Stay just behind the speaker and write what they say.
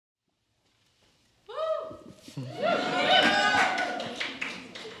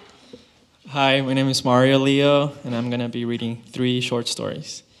Hi, my name is Mario Leo, and I'm going to be reading 3 short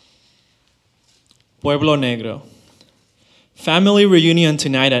stories. Pueblo Negro. Family reunion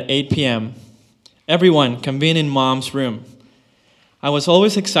tonight at 8 p.m. Everyone, convene in Mom's room. I was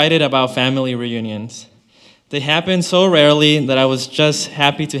always excited about family reunions. They happen so rarely that I was just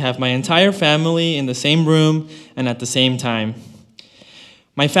happy to have my entire family in the same room and at the same time.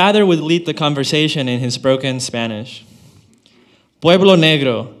 My father would lead the conversation in his broken Spanish. Pueblo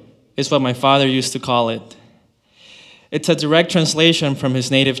Negro is what my father used to call it. It's a direct translation from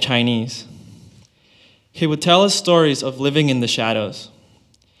his native Chinese. He would tell us stories of living in the shadows.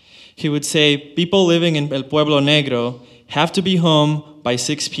 He would say, people living in El Pueblo Negro have to be home by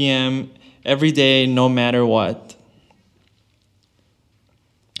 6 p.m. every day, no matter what.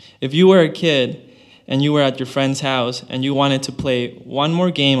 If you were a kid and you were at your friend's house and you wanted to play one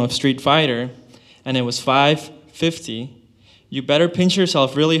more game of Street Fighter and it was 5:50, you better pinch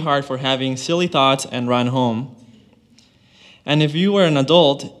yourself really hard for having silly thoughts and run home. And if you were an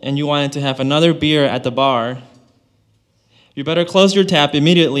adult and you wanted to have another beer at the bar, you better close your tap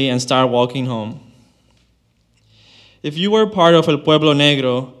immediately and start walking home. If you were part of El Pueblo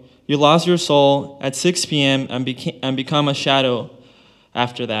Negro, you lost your soul at 6 p.m. and become a shadow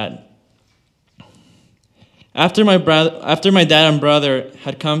after that. After my dad and brother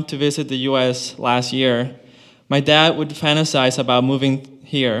had come to visit the U.S. last year, my dad would fantasize about moving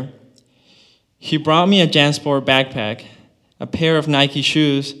here. He brought me a JanSport backpack, a pair of Nike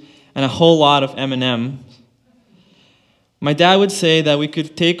shoes, and a whole lot of M&Ms. My dad would say that we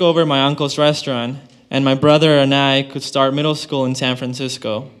could take over my uncle's restaurant, and my brother and I could start middle school in San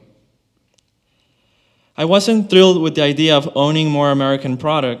Francisco. I wasn't thrilled with the idea of owning more American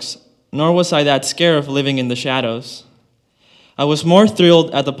products, nor was I that scared of living in the shadows. I was more thrilled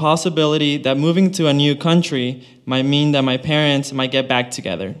at the possibility that moving to a new country might mean that my parents might get back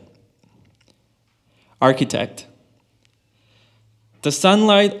together. Architect. The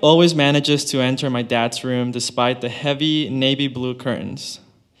sunlight always manages to enter my dad's room despite the heavy navy blue curtains.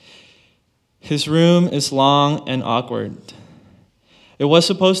 His room is long and awkward. It was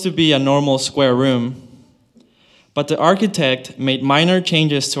supposed to be a normal square room, but the architect made minor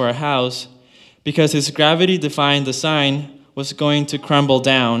changes to our house because his gravity-defying design was going to crumble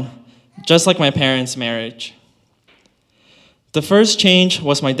down, just like my parents' marriage. The first change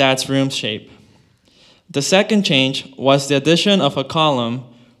was my dad's room shape. The second change was the addition of a column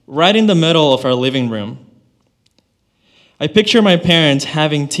right in the middle of our living room. I picture my parents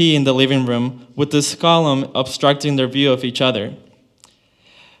having tea in the living room with this column obstructing their view of each other.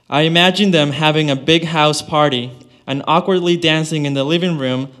 I imagine them having a big house party and awkwardly dancing in the living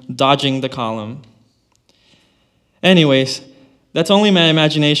room, dodging the column. Anyways, that's only my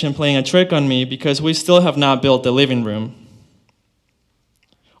imagination playing a trick on me because we still have not built the living room,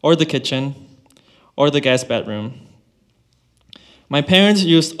 or the kitchen, or the guest bedroom. My parents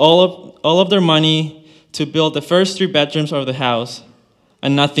used all of their money to build the first 3 bedrooms of the house,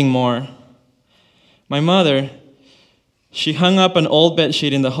 and nothing more. My mother, she hung up an old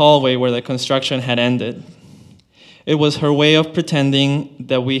bedsheet in the hallway where the construction had ended. It was her way of pretending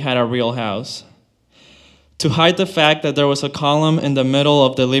that we had a real house, to hide the fact that there was a column in the middle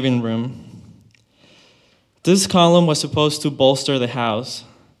of the living room. This column was supposed to bolster the house,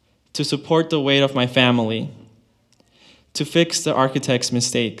 to support the weight of my family, to fix the architect's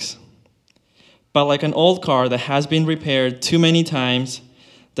mistakes. But like an old car that has been repaired too many times,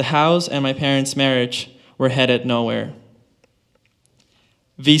 the house and my parents' marriage were headed nowhere.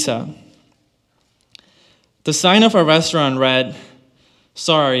 Visa. The sign of our restaurant read,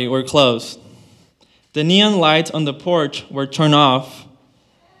 "Sorry, we're closed." The neon lights on the porch were turned off,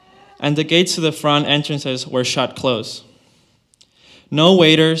 and the gates to the front entrances were shut closed. No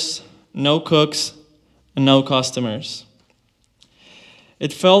waiters, no cooks, and no customers.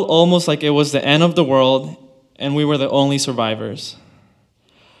 It felt almost like it was the end of the world, and we were the only survivors.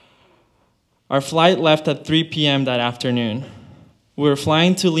 Our flight left at 3 p.m. that afternoon. We were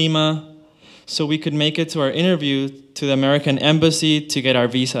flying to Lima so we could make it to our interview to the American Embassy to get our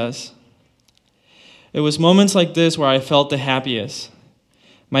visas. It was moments like this where I felt the happiest.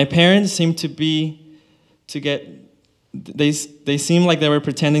 My parents seemed they seemed like they were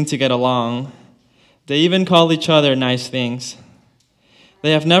pretending to get along. They even called each other nice things.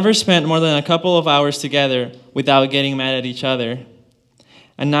 They have never spent more than a couple of hours together without getting mad at each other.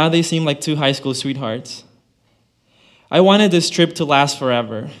 And now they seem like 2 high school sweethearts. I wanted this trip to last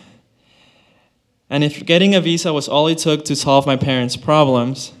forever. And if getting a visa was all it took to solve my parents'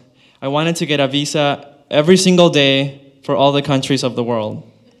 problems, I wanted to get a visa every single day for all the countries of the world.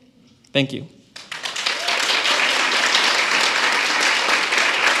 Thank you.